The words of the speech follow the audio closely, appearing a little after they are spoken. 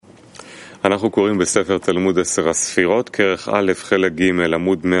אנחנו קוראים בספר תלמוד 10 הספירות, כרך א', חלק ג',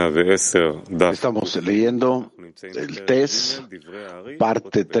 עמוד 110, דף. Estamos leyendo el TES,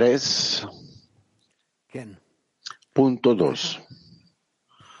 parte 3, punto 2.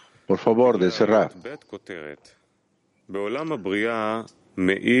 Por favor, de cerrar.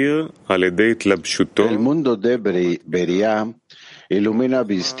 El mundo de Beria ilumina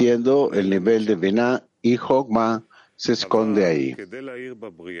vistiendo el nivel de Binah y Jogma se esconde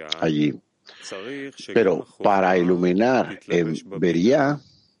allí. Pero para iluminar en Beria,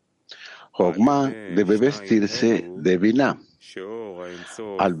 Jogma debe vestirse de Binah.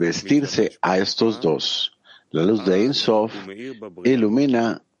 Al vestirse a estos dos, la luz de Ein Sof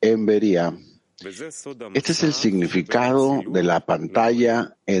ilumina en Beria. Este es el significado de la pantalla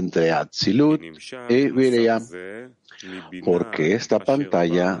entre Atzilut y Beria, porque esta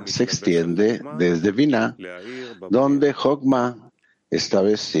pantalla se extiende desde Binah, donde Jogma está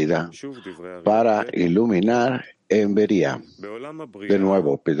vestida, para iluminar en Beria. De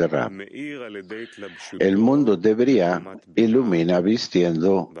nuevo, Pedra. El mundo de Beria ilumina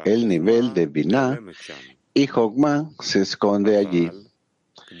vistiendo el nivel de Binah y Jogma se esconde allí.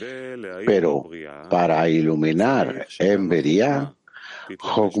 Pero para iluminar en Beria,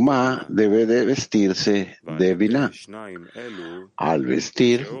 Jogma debe de vestirse de Binah. Al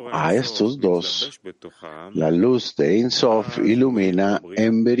vestir a estos dos, la luz de Ein Sof ilumina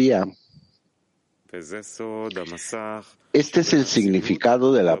en Beria. Este es el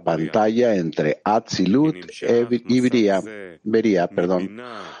significado de la pantalla entre Atzilut y Beria,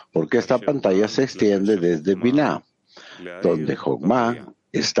 porque esta pantalla se extiende desde Binah, donde Jogma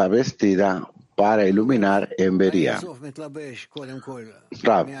está vestida para iluminar en Beria.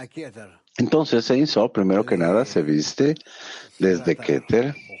 Entonces Ein Sof, primero que nada, se viste desde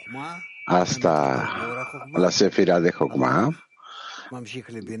Keter hasta la Sefirot de Jogma.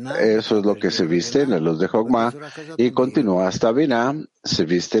 Eso es lo que se viste en la luz de Jogma y continúa hasta Binah, se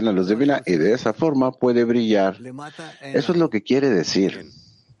viste en la luz de Binah y de esa forma puede brillar. Eso es lo que quiere decir.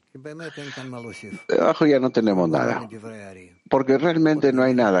 Debajo ya no tenemos nada, porque realmente no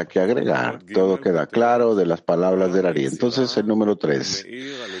hay nada que agregar. Todo queda claro de las palabras del Ari. Entonces el número 3.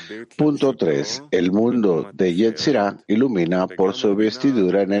 Punto 3. El mundo de Yetzirah ilumina por su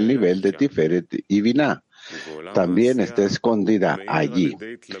vestidura en el nivel de Tiferet y Binah. También está escondida allí.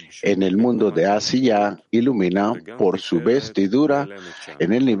 En el mundo de Asiyah ilumina por su vestidura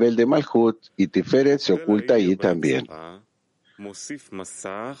en el nivel de Malhut y Tiferet se oculta allí también.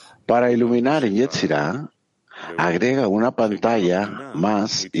 Para iluminar en Yetzirah, agrega una pantalla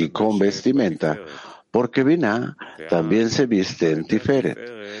más y con vestimenta, porque Binah también se viste en Tiferet.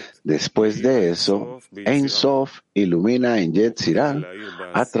 Después de eso, Ein Sof ilumina en Yetzirah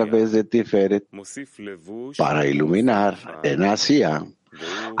a través de Tiferet. Para iluminar en Asiyah,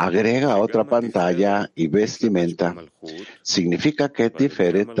 agrega otra pantalla y vestimenta. Significa que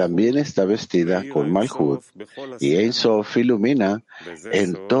Tiferet también está vestida con Malhut y Ein Sof ilumina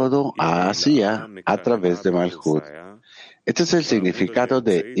en todo a Asiyah a través de Malhut. Este es el significado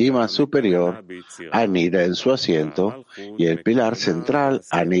de Ima superior, anida en su asiento, y el pilar central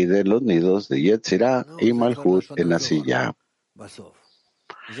anida en los nidos de Yetzirah y Malhut en Asiyah.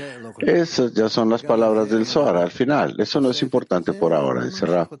 Esas ya son las palabras del Zohar al final. Eso no es importante por ahora, dice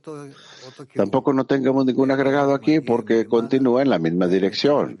Ra. Tampoco no tengamos ningún agregado aquí porque continúa en la misma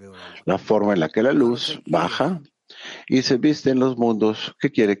dirección. La forma en la que la luz baja y se viste en los mundos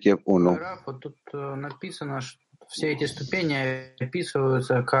que quiere que uno. Все эти ступени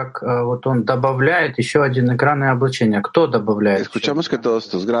описываются как вот он добавляет еще один экран и облачение. Кто добавляет? Escuchamos que todos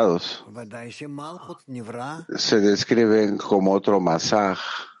estos grados se describen como otro masaj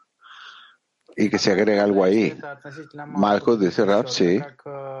y que se agrega algo ahí. Malhut dice Rab, sí.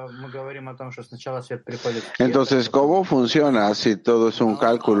 Entonces, ¿cómo funciona si todo es un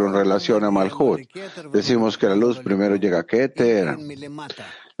cálculo en relación a Malhut? Decimos que la luz primero llega a Keter.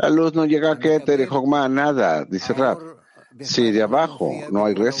 La luz no llega a Keter y Jogma, nada, dice Rab. Si de abajo no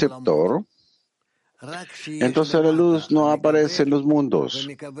hay receptor, entonces la luz no aparece en los mundos.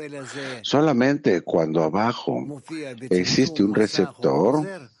 Solamente cuando abajo existe un receptor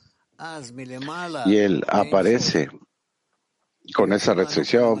y él aparece con esa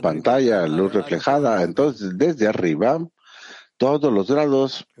restricción, pantalla, luz reflejada, entonces desde arriba todos los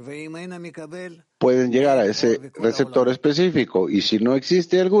grados pueden llegar a ese receptor específico y si no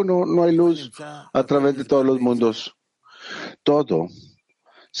existe alguno, no hay luz a través de todos los mundos. Todo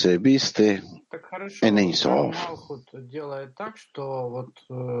se viste en Ein Sof.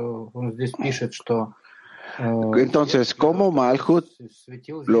 Entonces, ¿cómo Malhut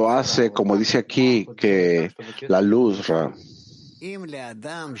lo hace, como dice aquí, que la luz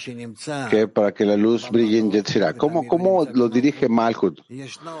que para que la luz brille en Yetzirah. ¿Cómo lo dirige Malhut?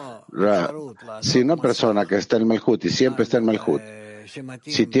 Si una persona que está en Malhut y siempre está en Malhut,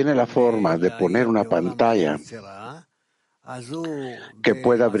 si tiene la forma de poner una pantalla que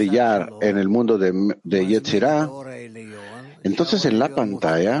pueda brillar en el mundo de Yetzirah, entonces en la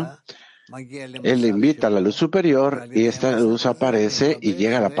pantalla él invita a la luz superior y esta luz aparece y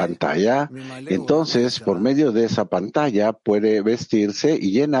llega a la pantalla. Entonces, por medio de esa pantalla puede vestirse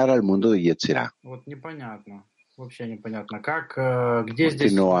y llenar al mundo de Yetzirah.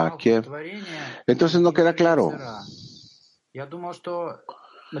 Continúa aquí. Entonces no queda claro.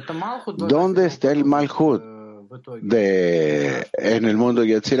 ¿Dónde está el Malhut en el mundo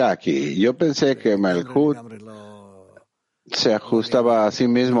Yetzirah aquí? Yo pensé que Malhut se ajustaba a sí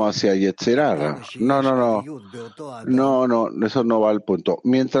mismo hacia Yetzirah. No, eso no va al punto.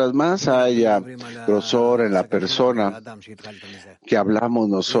 Mientras más haya grosor en la persona que hablamos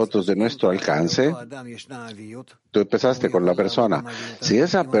nosotros de nuestro alcance, tú empezaste con la persona. Si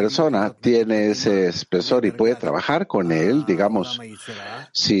esa persona tiene ese espesor y puede trabajar con él, digamos,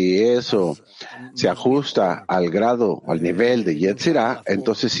 si eso se ajusta al grado, al nivel de Yetzirah,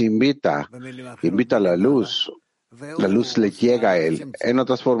 entonces invita a la luz. La luz le llega a él, en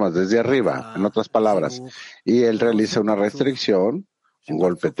otras formas, desde arriba, en otras palabras, y él realiza una restricción, un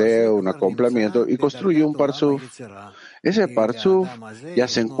golpeteo, un acoplamiento y construye un parsuf. Ese parsuf ya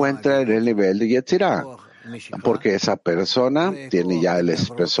se encuentra en el nivel de Yetzirah, porque esa persona tiene ya el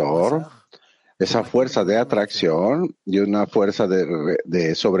espesor, esa fuerza de atracción y una fuerza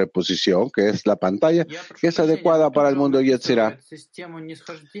de sobreposición, que es la pantalla, que es adecuada para el mundo Yetzirah.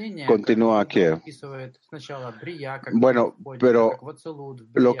 Continúa aquí. Bueno, pero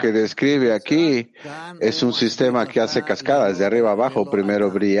lo que describe aquí es un sistema que hace cascadas de arriba abajo. Primero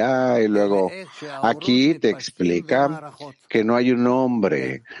brilla y luego aquí te explica que no hay un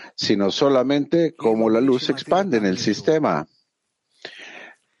nombre, sino solamente cómo la luz se expande en el sistema,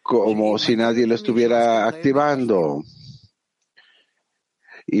 como si nadie lo estuviera activando.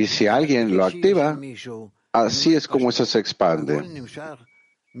 Y si alguien lo activa, así es como eso se expande.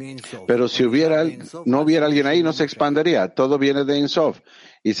 Pero si no hubiera alguien ahí, no se expandería. Todo viene de Ein Sof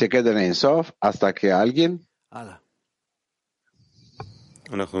y se queda en Ein Sof hasta que alguien.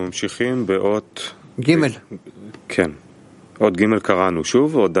 ג' כן. עוד ג' קראנו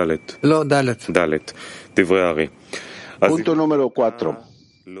שוב או ד'? לא, ד'. ד'. דברי הארי. Punto número 4.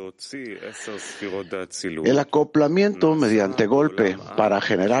 El acoplamiento mediante golpe para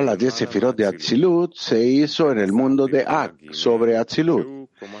generar las 10 Sefirot de Atzilut se hizo en el mundo de Ak sobre Atzilut,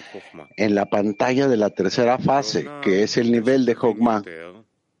 en la pantalla de la tercera fase, que es el nivel de Jogma.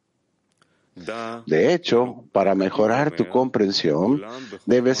 De hecho, para mejorar tu comprensión,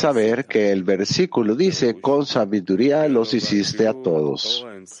 debes saber que el versículo dice, con sabiduría los hiciste a todos.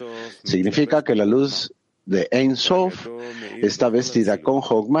 Significa que la luz de Ein Sof está vestida con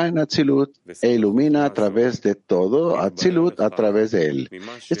Jogma en Atzilut e ilumina a través de todo Atzilut a través de él.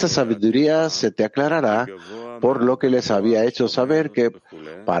 Esta sabiduría se te aclarará por lo que les había hecho saber que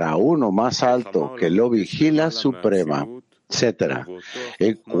para uno más alto que lo vigila suprema, etc.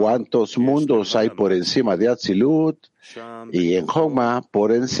 En cuántos mundos hay por encima de Atzilut y en Jogma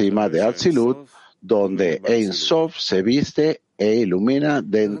por encima de Atzilut, donde Ein Sof se viste e ilumina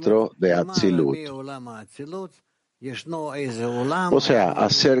dentro de Atzilut. O sea,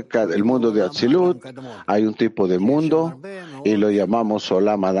 acerca del mundo de Atzilut hay un tipo de mundo y lo llamamos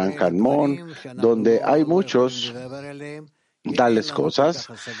Olam Adam Kadmon, donde hay muchos tales cosas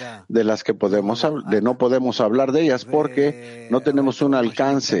de las que no podemos hablar de ellas porque no tenemos un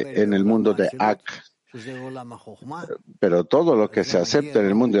alcance en el mundo de Ak. Pero todo lo que se acepta en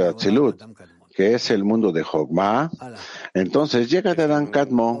el mundo de Atzilut, que es el mundo de Jogma, entonces llega de Adam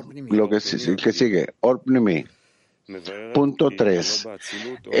Kadmon, lo que sigue, Orpnimi. Punto 3.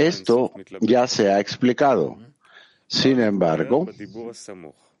 Esto ya se ha explicado. Sin embargo,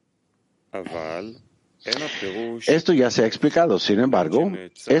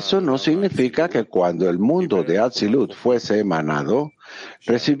 eso no significa que cuando el mundo de Atzilut fuese emanado,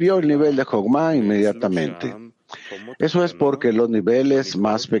 recibió el nivel de Jogma inmediatamente. Eso es porque los niveles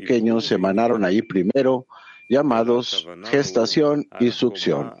más pequeños se emanaron allí primero, llamados gestación y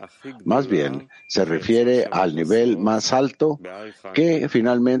succión. Más bien, se refiere al nivel más alto que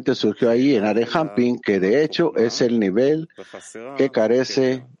finalmente surgió ahí en Arehampin, que de hecho es el nivel que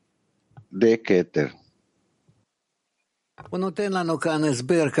carece de Keter.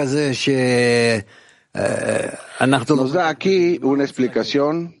 Nos da aquí una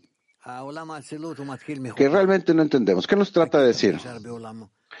explicación que realmente no entendemos. ¿Qué nos trata de decir?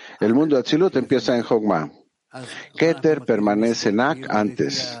 El mundo de Atzilut empieza en Jogma. Keter permanece en Ak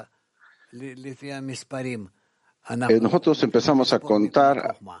antes. Nosotros empezamos a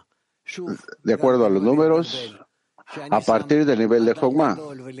contar de acuerdo a los números a partir del nivel de Jogma.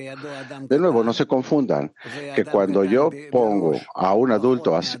 De nuevo, no se confundan que cuando yo pongo a un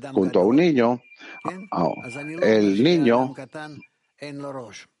adulto junto a un niño, el niño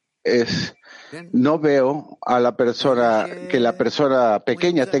no veo a la persona, que la persona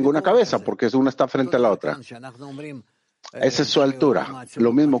pequeña tenga una cabeza, porque una está frente a la otra. Esa es su altura.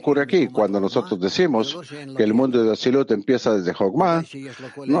 Lo mismo ocurre aquí. Cuando nosotros decimos que el mundo de Atzilut empieza desde Jogma,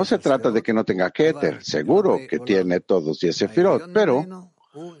 no se trata de que no tenga Keter. Seguro que tiene todos 10 Sefirot,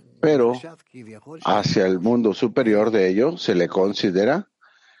 pero hacia el mundo superior de ello se le considera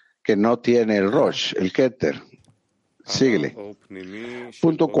que no tiene el Rosh, el Keter. Síguele.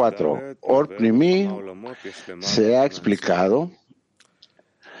 Punto 4. Or Pnimi se ha explicado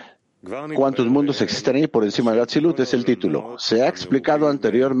cuántos mundos existen ahí por encima del Atzilut, es el título. Se ha explicado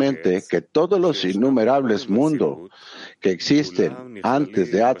anteriormente que todos los innumerables mundos que existen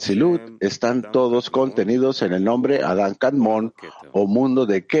antes de Atzilut están todos contenidos en el nombre Adán Kadmon o mundo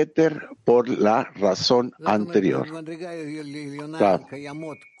de Keter por la razón anterior. Claro.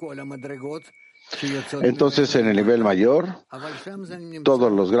 Entonces, en el nivel mayor,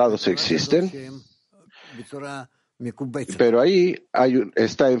 todos los grados existen, pero ahí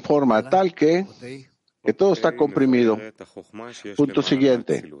está en forma tal que todo está comprimido. Punto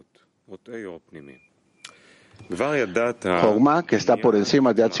siguiente. Jogma, que está por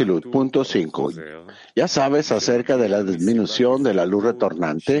encima de Atzilut. Punto 5. Ya sabes acerca de la disminución de la luz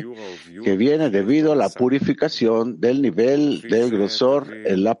retornante que viene debido a la purificación del nivel del grosor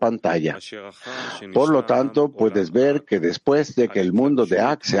en la pantalla. Por lo tanto, puedes ver que después de que el mundo de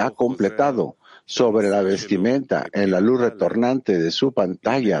Ak se ha completado sobre la vestimenta en la luz retornante de su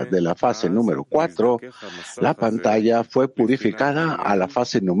pantalla de la fase número 4, la pantalla fue purificada a la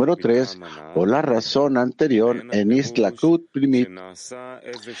fase número 3 por la razón anterior en Istlakut Primit.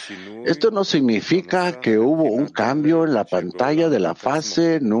 Esto no significa que hubo un cambio en la pantalla de la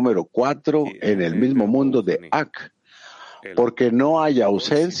fase número 4 en el mismo mundo de Ak, porque no hay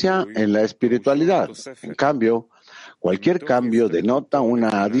ausencia en la espiritualidad. En cambio, cualquier cambio denota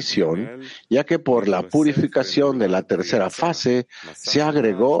una adición, ya que por la purificación de la tercera fase se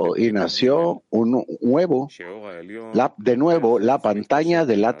agregó y nació de nuevo la pantalla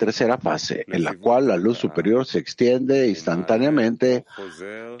de la tercera fase, en la cual la luz superior se extiende instantáneamente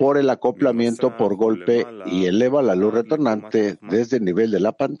por el acoplamiento por golpe y eleva la luz retornante desde el nivel de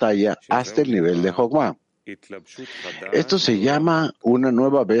la pantalla hasta el nivel de Jogma. Esto se llama una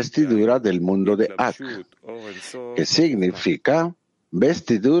nueva vestidura del mundo de Ak, que significa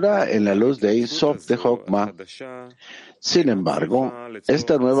vestidura en la luz de Ein Sof de Jogma. Sin embargo,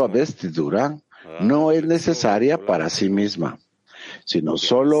 esta nueva vestidura no es necesaria para sí misma, sino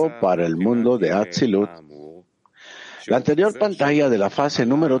solo para el mundo de Atzilut. La anterior pantalla de la fase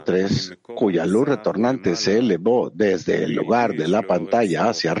número 3, cuya luz retornante se elevó desde el lugar de la pantalla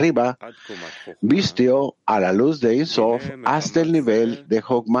hacia arriba, vistió a la luz de Ein Sof hasta el nivel de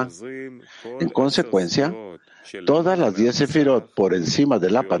Jogma. En consecuencia, todas las 10 Sefirot por encima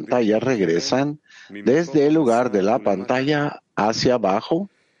de la pantalla regresan desde el lugar de la pantalla hacia abajo.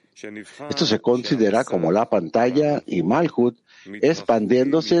 Esto se considera como la pantalla y Malhut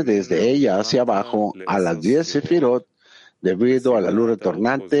expandiéndose desde ella hacia abajo a las 10 Sefirot debido a la luz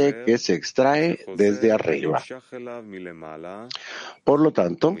retornante que se extrae desde arriba. Por lo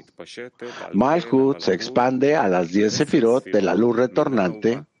tanto, Malhut se expande a las 10 Sefirot de la luz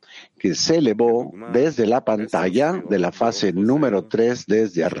retornante que se elevó desde la pantalla de la fase número 3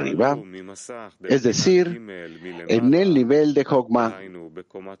 desde arriba, es decir, en el nivel de Jogma,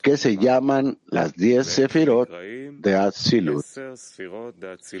 que se llaman las 10 Sefirot de Atzilut.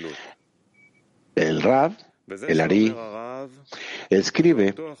 El Rav, el Ari,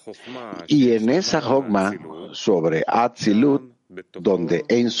 escribe, y en esa Jogma sobre Atzilut, donde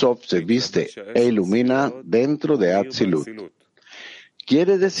Ein Sof se viste e ilumina dentro de Atzilut.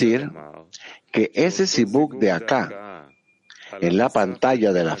 Quiere decir que ese Sibuk de acá, en la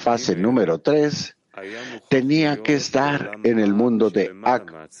pantalla de la fase número 3, tenía que estar en el mundo de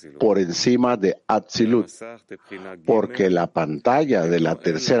Ak, por encima de Atzilut, porque la pantalla de la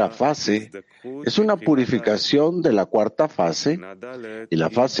tercera fase es una purificación de la cuarta fase y la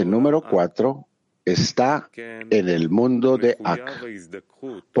fase número 4 está en el mundo de Ak.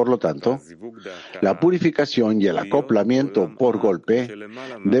 Por lo tanto, la purificación y el acoplamiento por golpe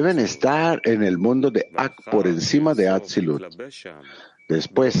deben estar en el mundo de Ak por encima de Atzilut.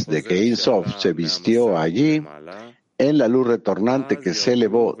 Después de que Ein Sof se vistió allí, en la luz retornante que se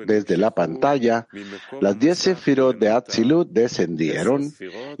elevó desde la pantalla, las 10 Sefirot de HaSulam descendieron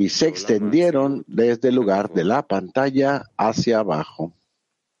y se extendieron desde el lugar de la pantalla hacia abajo.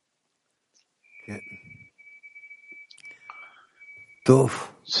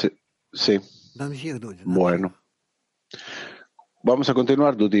 Sí. Bueno. Vamos a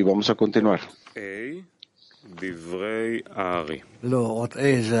continuar, Dudi, vamos a continuar.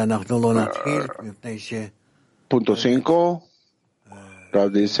 Punto 5.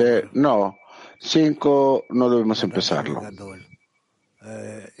 Rav dice, no, 5 no debemos empezarlo.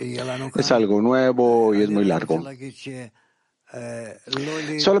 Es algo nuevo y es muy largo.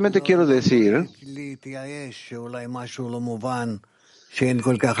 Solamente quiero decir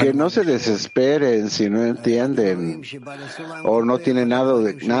que no se desesperen si no entienden o no tienen nada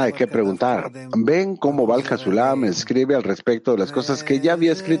de qué preguntar. Ven cómo Baal HaSulam escribe al respecto de las cosas que ya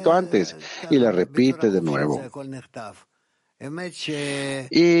había escrito antes y las repite de nuevo.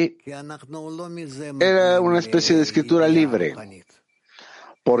 Y era una especie de escritura libre,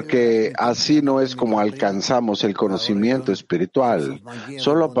 porque así no es como alcanzamos el conocimiento espiritual,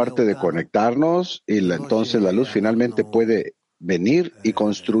 solo aparte de conectarnos y entonces la luz finalmente puede venir y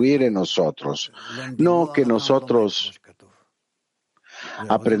construir en nosotros, no que nosotros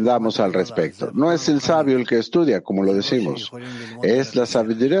aprendamos al respecto. No es el sabio el que estudia, como lo decimos. Es la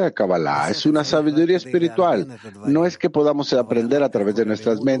sabiduría de Kabbalah, es una sabiduría espiritual. No es que podamos aprender a través de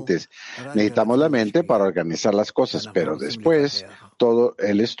nuestras mentes. Necesitamos la mente para organizar las cosas, pero después todo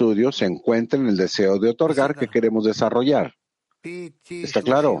el estudio se encuentra en el deseo de otorgar que queremos desarrollar. ¿Está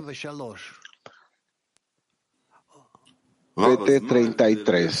claro? PT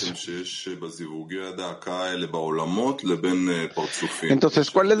 33. Entonces,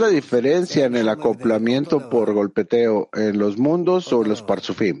 ¿cuál es la diferencia en el acoplamiento por golpeteo en los mundos o en los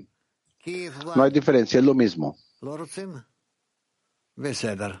parzufim? No hay diferencia, es lo mismo.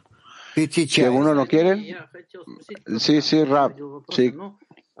 ¿Que uno no quiere? Sí, Rab. Sí.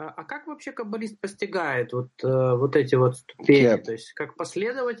 А как вообще каббалист постигает вот эти вот ступени? То есть как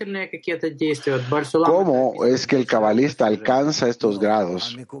последовательные какие-то действия от Baal HaSulam? ¿Cómo es que el cabalista alcanza estos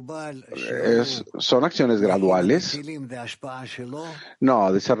grados? ¿Son acciones graduales?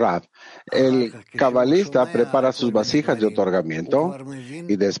 No, dice Rab. El cabalista prepara sus vasijas de otorgamiento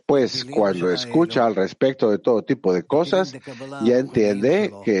y después, cuando escucha al respecto de todo tipo de cosas, ya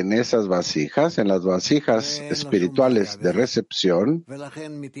entiende que en esas vasijas, en las vasijas espirituales de recepción,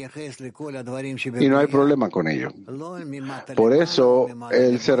 y no hay problema con ello. Por eso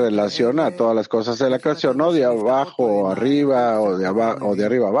él se relaciona a todas las cosas de la creación, no de abajo arriba o de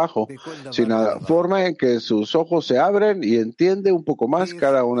arriba abajo, sino la forma en que sus ojos se abren y entiende un poco más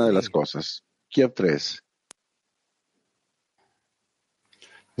cada una de las cosas. Kiev 3.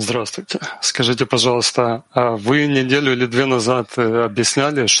 Здравствуйте. Скажите, пожалуйста, вы неделю или две назад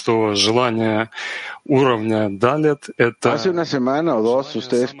объясняли, что желание уровня Далет — это... Hace una semana o dos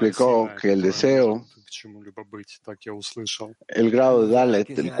usted explicó que el deseo, el grado de Dalet,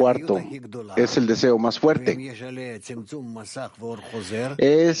 el cuarto, es el deseo más fuerte.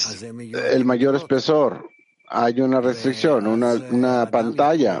 Es el mayor espesor. Hay una restricción, una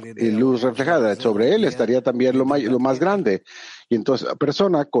pantalla y luz reflejada. Sobre él estaría también lo más grande. Y entonces la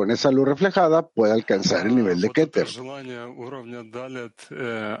persona con esa luz reflejada puede alcanzar el nivel de Keter.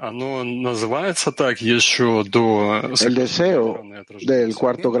 El deseo del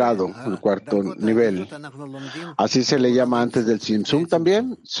cuarto grado, el cuarto nivel, ¿así se le llama antes del Tzimtzum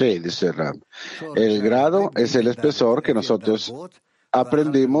también? Sí, dice Ram. El grado es el espesor que nosotros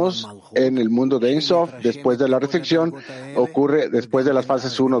aprendimos en el mundo de Ein Sof. Después de la restricción, ocurre después de las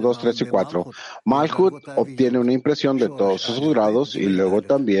fases 1, 2, 3 y 4. Malhut obtiene una impresión de todos sus grados y luego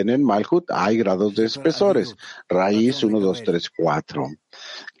también en Malhut hay grados de espesores. Raíz 1, 2, 3, 4.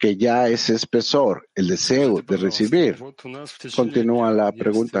 Que ya es espesor, el deseo de recibir. Continúa la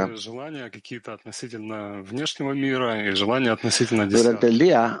pregunta. Durante el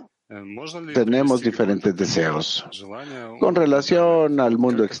día, tenemos diferentes deseos con relación al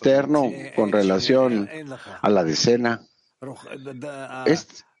mundo externo, con relación a la decena.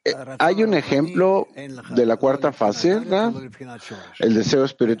 Hay un ejemplo de la cuarta fase, ¿no? El deseo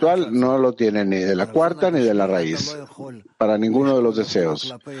espiritual no lo tiene ni de la cuarta ni de la raíz, para ninguno de los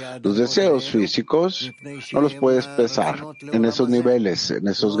deseos. Los deseos físicos no los puedes pesar en esos niveles, en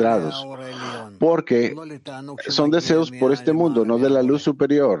esos grados, porque son deseos por este mundo, no de la luz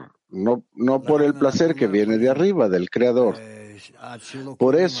superior, no por el placer que viene de arriba, del Creador.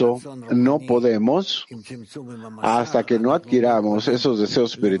 Por eso no podemos, hasta que no adquiramos esos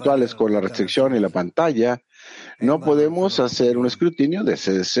deseos espirituales con la restricción y la pantalla, no podemos hacer un escrutinio de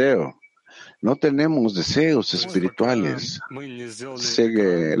ese deseo. No tenemos deseos espirituales.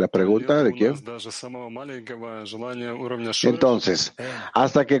 Sigue la pregunta de quién. Entonces,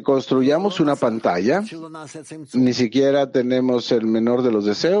 hasta que construyamos una pantalla, ni siquiera tenemos el menor de los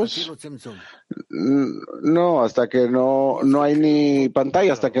deseos. No, hasta que no hay ni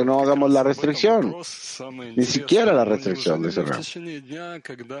pantalla, hasta que no hagamos la restricción. Ni siquiera la restricción de cerrar.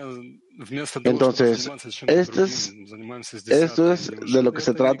 Entonces, esto es de lo que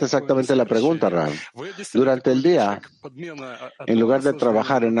se trata exactamente la pregunta, Rav. Durante el día, en lugar de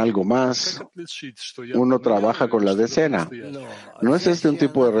trabajar en algo más, uno trabaja con la decena. ¿No es este un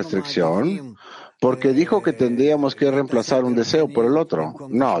tipo de restricción? Porque dijo que tendríamos que reemplazar un deseo por el otro.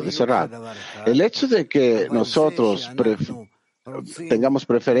 No, de cerrar. El hecho de que nosotros tengamos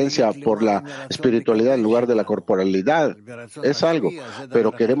preferencia por la espiritualidad en lugar de la corporalidad es algo,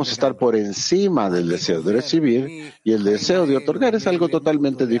 pero queremos estar por encima del deseo de recibir, y el deseo de otorgar es algo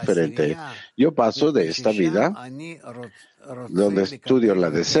totalmente diferente. Yo paso de esta vida donde estudio la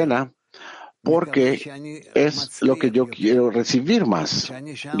decena porque es lo que yo quiero recibir más.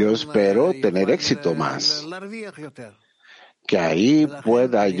 Yo espero tener éxito más, que ahí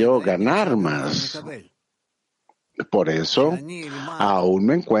pueda yo ganar más. Por eso, aún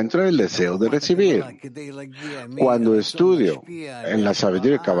me encuentro en el deseo de recibir. Cuando estudio en la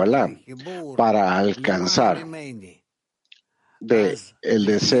sabiduría de Kabbalah para alcanzar el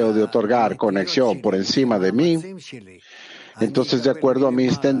deseo de otorgar conexión por encima de mí, entonces, de acuerdo a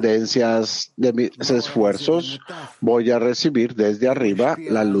mis tendencias, de mis esfuerzos, voy a recibir desde arriba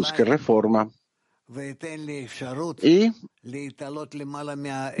la luz que reforma. Y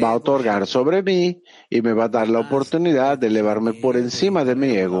va a otorgar sobre mí y me va a dar la oportunidad de elevarme por encima de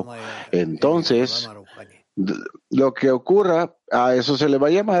mi ego. Entonces, lo que ocurra, a eso se le va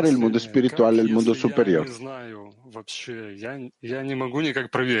a llamar el mundo espiritual, el mundo superior.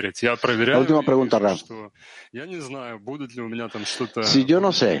 La última pregunta, Ram. Si yo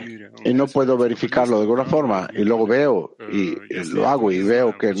no sé y no puedo verificarlo de alguna forma y luego veo y lo hago y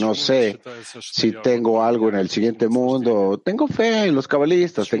veo que no sé si tengo algo en el siguiente mundo, tengo fe en los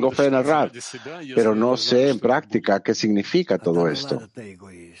cabalistas, tengo fe en el Rab, pero no sé en práctica qué significa todo esto.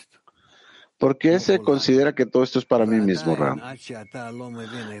 ¿Por qué se considera que todo esto es para mí mismo, Ram?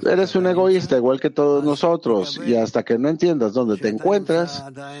 Eres un egoísta, igual que todos nosotros, y hasta que no entiendas dónde te encuentras,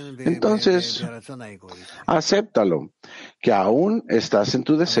 entonces acéptalo, que aún estás en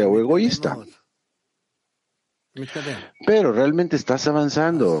tu deseo egoísta. Pero realmente estás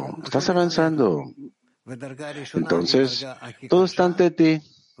avanzando. Entonces, todo está ante ti.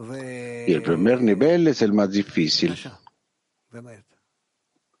 Y el primer nivel es el más difícil.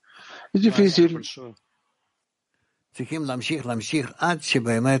 Es difícil.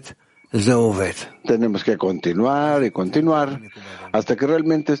 Tenemos que continuar y continuar hasta que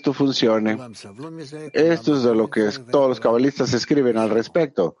realmente esto funcione. Esto es de lo que todos los cabalistas escriben al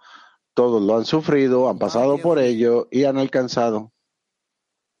respecto. Todos lo han sufrido, han pasado por ello y han alcanzado.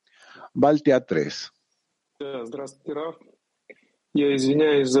 Baltia 3. Здравствуйте, Раф. Я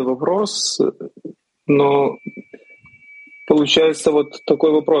извиняюсь за вопрос, но получается вот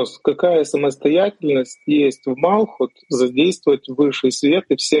такой вопрос. Какая самостоятельность есть в Малхут задействовать высший свет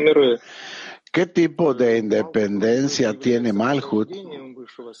и все миры? ¿Qué tipo de independencia tiene Malhut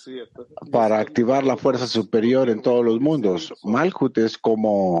para activar la fuerza superior en todos los mundos? Malhut es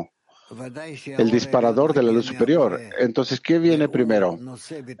como el disparador de la luz superior. Entonces, ¿qué viene primero?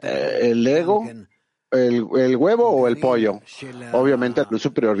 ¿El ego, el huevo o el pollo? Obviamente la luz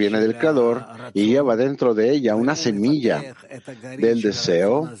superior viene del Creador y lleva dentro de ella una semilla del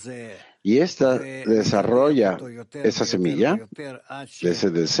deseo, y esta desarrolla esa semilla de ese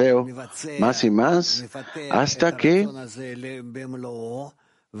deseo más y más hasta que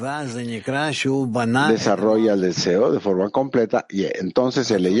desarrolla el deseo de forma completa, y entonces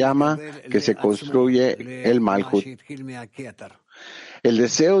se le llama que se construye el Malhut. El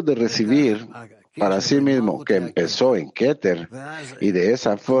deseo de recibir para sí mismo, que empezó en Keter, y de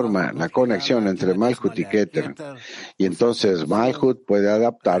esa forma la conexión entre Malhut y Keter, y entonces Malhut puede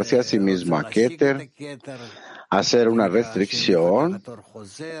adaptarse a sí mismo a Keter, hacer una restricción.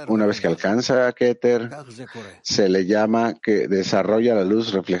 Una vez que alcanza a Keter, se le llama que desarrolla la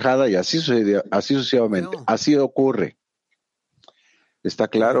luz reflejada, y así sucesivamente. Así ocurre. ¿Está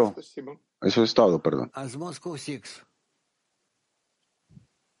claro? Eso es todo, perdón.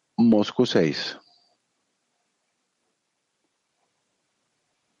 Moscú 6.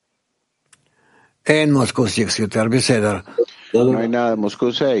 No hay nada de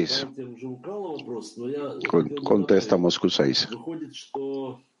Moscú 6. Contesta Moscú 6.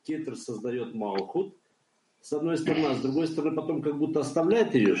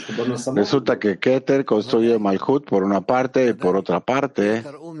 Resulta que Keter construye Malhut por una parte y por otra parte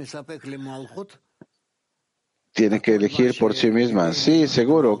tiene que elegir por sí misma. Sí,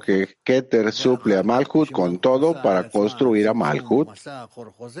 seguro que Keter suple a Malhut con todo para construir a Malhut.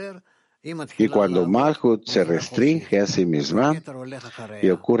 Y cuando Malhut se restringe a sí misma y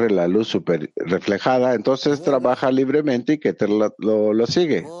ocurre la luz super reflejada, entonces trabaja libremente y Keter lo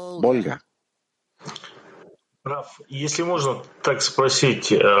sigue. Volga. Если можно так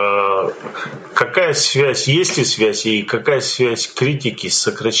спросить, какая связь, есть ли связь и какая связь критики с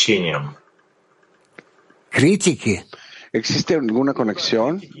сокращением? ¿Critiqui? ¿Existe alguna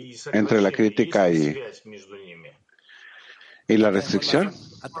conexión entre la crítica y la restricción?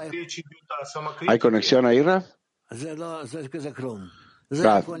 ¿Hay conexión ahí, Raf?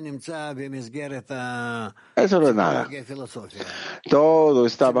 Raf, eso no es nada. Todo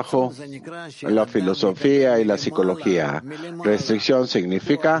está bajo la filosofía y la psicología. Restricción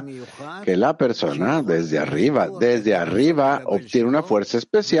significa que la persona desde arriba obtiene una fuerza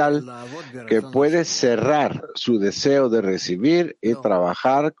especial que puede cerrar su deseo de recibir y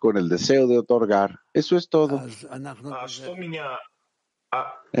trabajar con el deseo de otorgar. Eso es todo.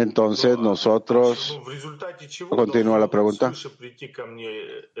 Entonces nosotros, continúa la pregunta,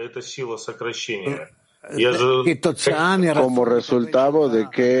 como resultado de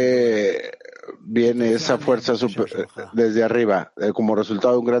que viene esa fuerza desde arriba, como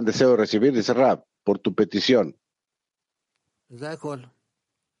resultado de un gran deseo de recibir, dice Rab, por tu petición.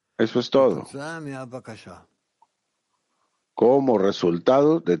 Eso es todo. Como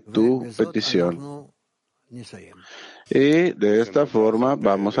resultado de tu petición. Y de esta forma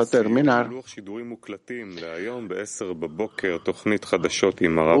vamos a terminar.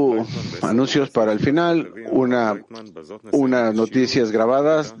 Anuncios para el final, unas noticias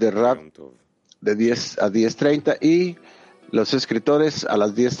grabadas de rap de 10 a 10:30 y los escritores a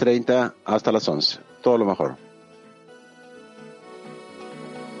las 10:30 hasta las 11. Todo lo mejor.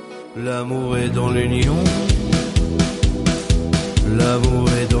 L'amour est dans l'union. L'amour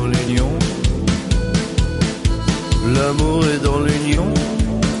est dans l'union. L'amour est dans l'union.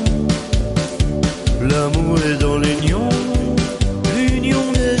 L'amour est dans l'union.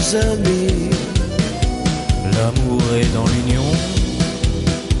 L'union des amis. L'amour est dans l'union.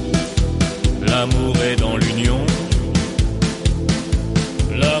 L'amour est dans l'union.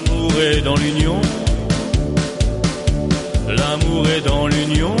 L'amour est dans l'union. L'amour est dans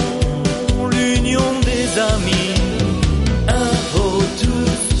l'union. L'union des amis. Un pour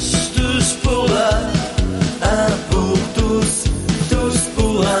tous, tous pour un. Un pour tous, tous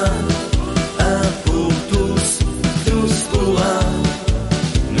pour un. Un pour tous, tous pour un.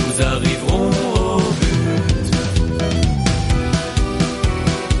 Nous arriverons au but.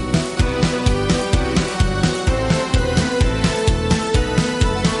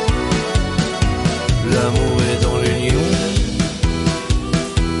 L'amour est dans l'union.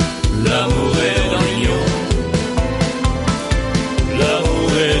 L'amour est dans l'union.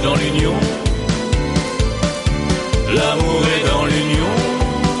 L'amour est dans l'union. L'amour est dans l'union,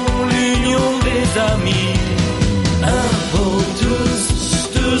 l'union des amis. Un pour tous,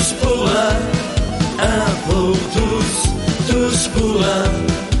 tous pour un. Un pour tous, tous pour un.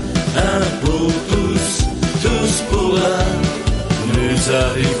 Un pour tous, tous pour un. Nous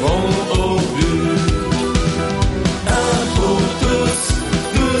arriverons au but. Un pour tous,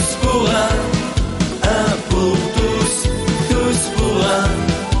 tous pour un. Un pour tous, tous pour un.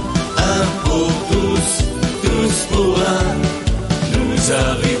 Un pour tous, tous pour un. Nous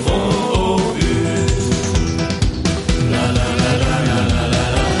arriverons au but. La la la la la la la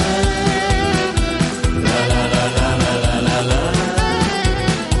la. La la la la la la la la.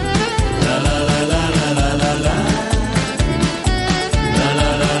 La la la la la la la la. La la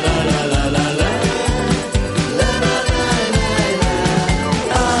la la la la la la. La la la la la.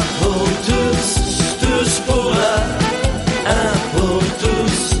 Un pour tous, tous pour un. Un pour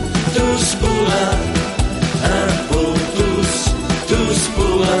tous, tous pour un. Un pour tous, tous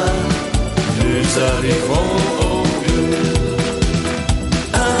pour un. Nous arrivons.